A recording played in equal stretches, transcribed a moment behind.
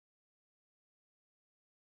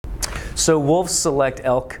So wolves select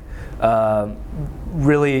elk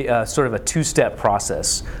really sort of a two-step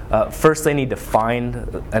process. First, they need to find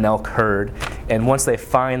an elk herd, and once they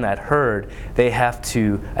find that herd, they have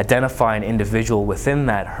to identify an individual within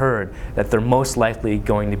that herd that they're most likely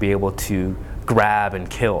going to be able to grab and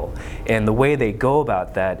kill. And the way they go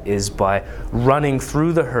about that is by running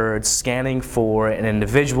through the herd, scanning for an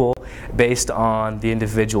individual based on the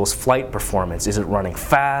individual's flight performance. Is it running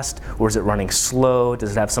fast, or is it running slow?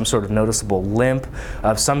 Does it have some sort of noticeable limp,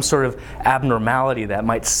 some sort of abnormality that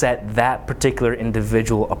might set that particular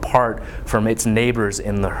individual apart from its neighbors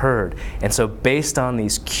in the herd? And so based on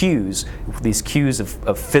these cues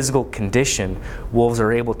of physical condition, wolves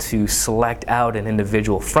are able to select out an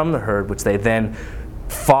individual from the herd, which they then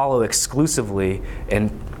follow exclusively,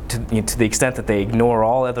 and to the extent that they ignore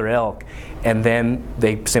all other elk, and then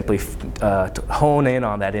they simply hone in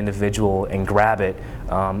on that individual and grab it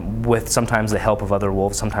with sometimes the help of other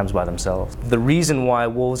wolves, sometimes by themselves. The reason why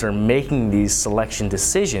wolves are making these selection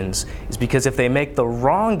decisions is because if they make the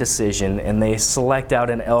wrong decision and they select out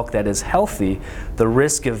an elk that is healthy, the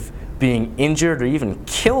risk of being injured or even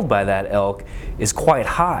killed by that elk is quite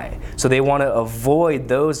high. So they want to avoid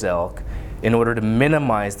those elk in order to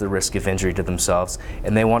minimize the risk of injury to themselves,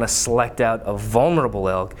 and they want to select out a vulnerable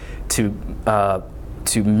elk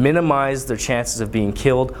to minimize their chances of being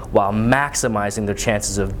killed while maximizing their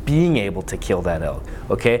chances of being able to kill that elk.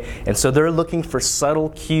 Okay? And so they're looking for subtle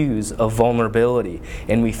cues of vulnerability,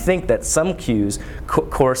 and we think that some cues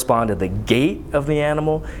correspond to the gait of the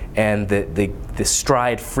animal and the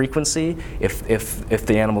stride frequency. If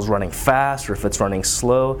the animal's running fast or if it's running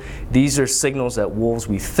slow, these are signals that wolves,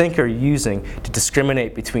 we think, are using to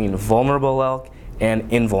discriminate between vulnerable elk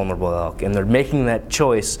and invulnerable elk, and they're making that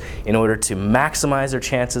choice in order to maximize their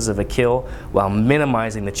chances of a kill while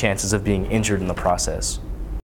minimizing the chances of being injured in the process.